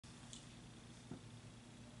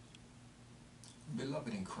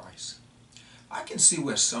Beloved in Christ, I can see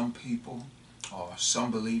where some people or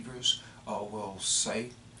some believers will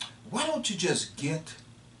say, why don't you just get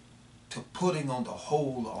to putting on the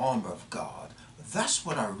whole armor of God? That's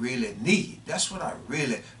what I really need. That's what I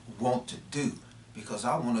really want to do, because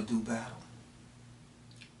I want to do battle.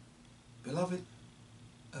 Beloved,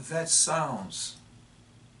 that sounds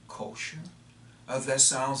kosher. That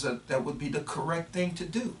sounds that would be the correct thing to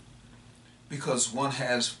do, because one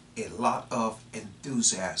has a lot of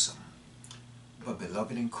enthusiasm. But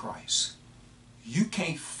beloved in Christ, you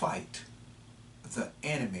can't fight the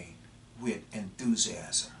enemy with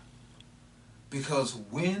enthusiasm, because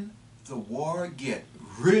when the war get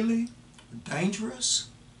really dangerous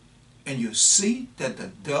and you see that the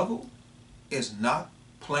devil is not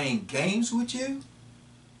playing games with you,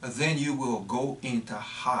 then you will go into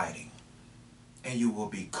hiding and you will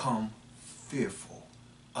become fearful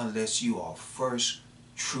unless you are first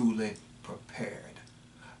truly prepared.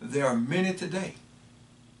 There are many today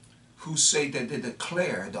who say that they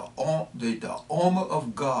declare the armor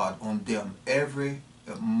of God on them every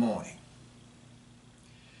morning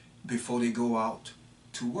before they go out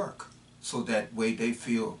to work, so that way they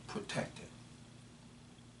feel protected.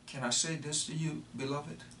 Can I say this to you,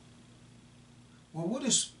 beloved? Well, what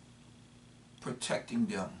is protecting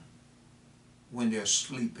them when they're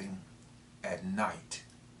sleeping at night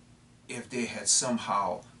if they had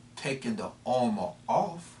somehow taken the armor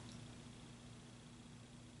off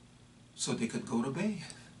so they could go to bed?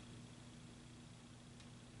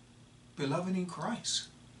 Beloved in Christ,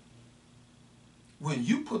 when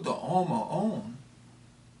you put the armor on,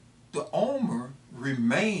 the armor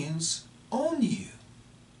remains on you.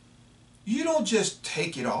 You don't just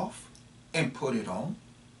take it off and put it on,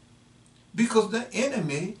 because the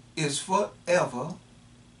enemy is forever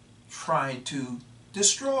trying to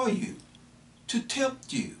destroy you, to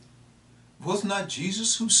tempt you. Was not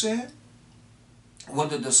Jesus who said, when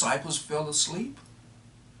the disciples fell asleep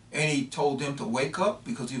and he told them to wake up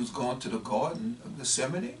because he was going to the Garden of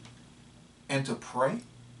Gethsemane and to pray?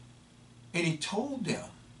 And he told them,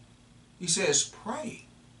 he says, pray,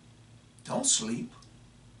 don't sleep,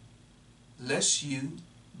 lest you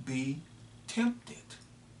be tempted.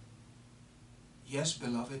 Yes,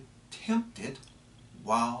 beloved, tempted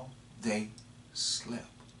while they slept.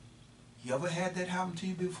 You ever had that happen to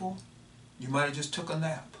you before? You might have just took a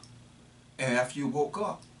nap, and after you woke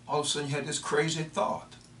up, all of a sudden you had this crazy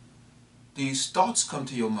thought. These thoughts come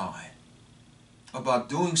to your mind about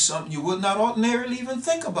doing something you would not ordinarily even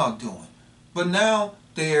think about doing, but now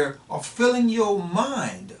they are filling your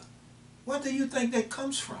mind. Where do you think that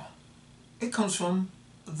comes from? It comes from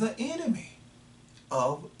the enemy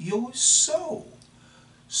of your soul,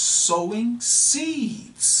 sowing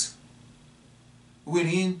seeds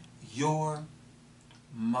within your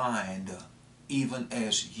mind, even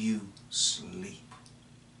as you sleep.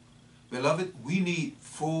 Beloved, we need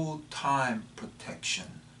full-time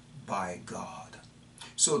protection by God.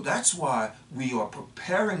 So that's why we are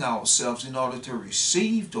preparing ourselves in order to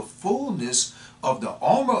receive the fullness of the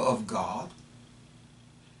armor of God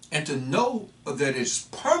and to know that it's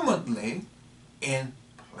permanently in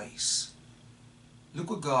place. Look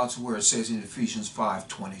what God's word says in Ephesians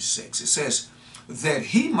 5:26. It says that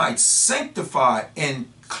he might sanctify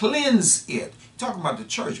and cleanse it. Talking about the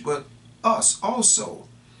church, but us also,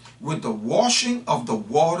 with the washing of the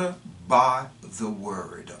water by the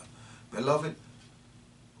word. Beloved,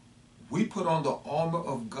 we put on the armor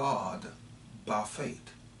of God by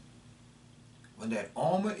faith. When that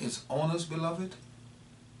armor is on us, beloved,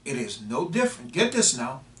 it is no different. Get this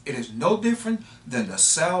now. It is no different than the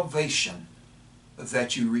salvation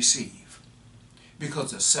that you receive.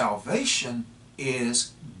 Because the salvation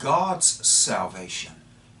is God's salvation.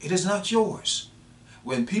 It is not yours.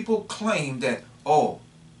 When people claim that, oh,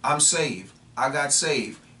 I'm saved, I got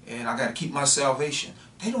saved, and I got to keep my salvation,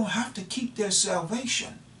 they don't have to keep their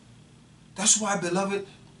salvation. That's why, beloved,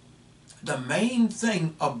 the main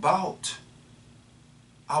thing about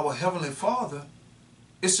our Heavenly Father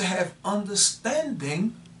is to have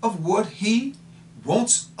understanding of what he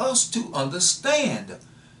wants us to understand.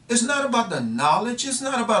 It's not about the knowledge. It's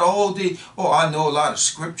not about all the, oh, I know a lot of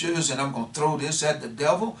scriptures and I'm going to throw this at the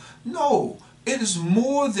devil. No, it is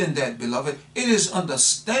more than that, beloved. It is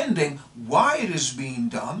understanding why it is being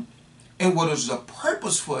done and what is the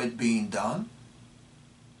purpose for it being done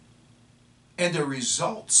and the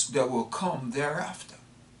results that will come thereafter.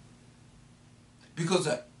 Because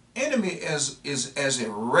the enemy is as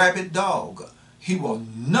a rabid dog. He will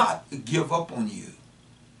not give up on you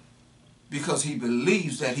because he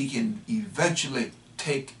believes that he can eventually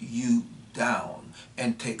take you down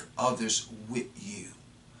and take others with you.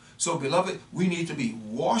 So, beloved, we need to be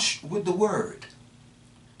washed with the word.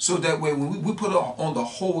 So that way when we put on the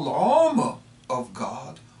whole armor of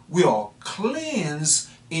God, we are cleansed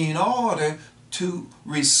in order to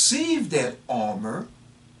receive that armor,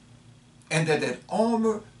 and that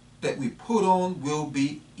armor that we put on will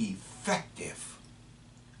be effective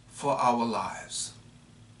for our lives.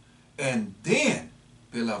 And then,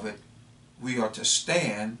 beloved, we are to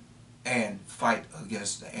stand and fight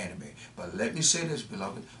against the enemy. But let me say this,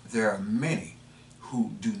 beloved, there are many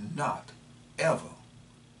who do not ever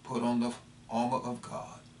put on the armor of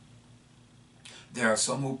God. There are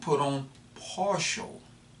some who put on partial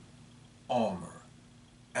armor,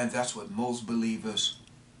 and that's what most believers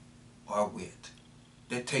are with.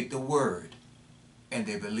 They take the word and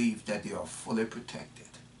they believe that they are fully protected,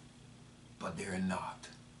 but they're not.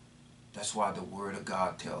 That's why the word of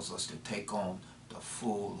God tells us to take on the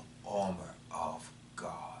full armor of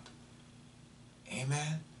God.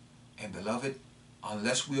 Amen. And beloved,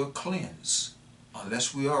 unless we are cleansed,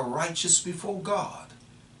 unless we are righteous before God,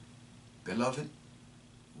 beloved,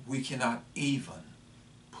 we cannot even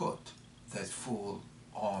put that full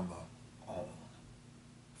armor on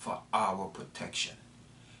for our protection.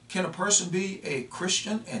 Can a person be a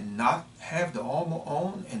Christian and not have the armor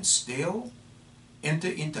on and still enter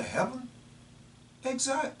into heaven?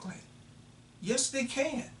 Exactly. Yes, they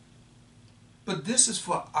can. But this is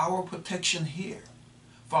for our protection here,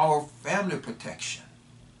 for our family protection.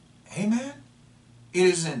 Amen? It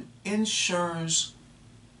is an insurance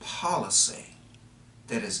policy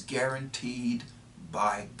that is guaranteed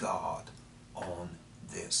by God on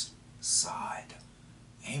this side.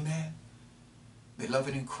 Amen?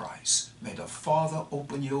 Beloved in Christ, may the Father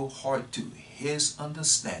open your heart to his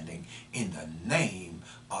understanding in the name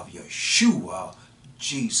of Yeshua,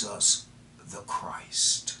 Jesus the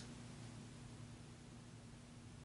Christ.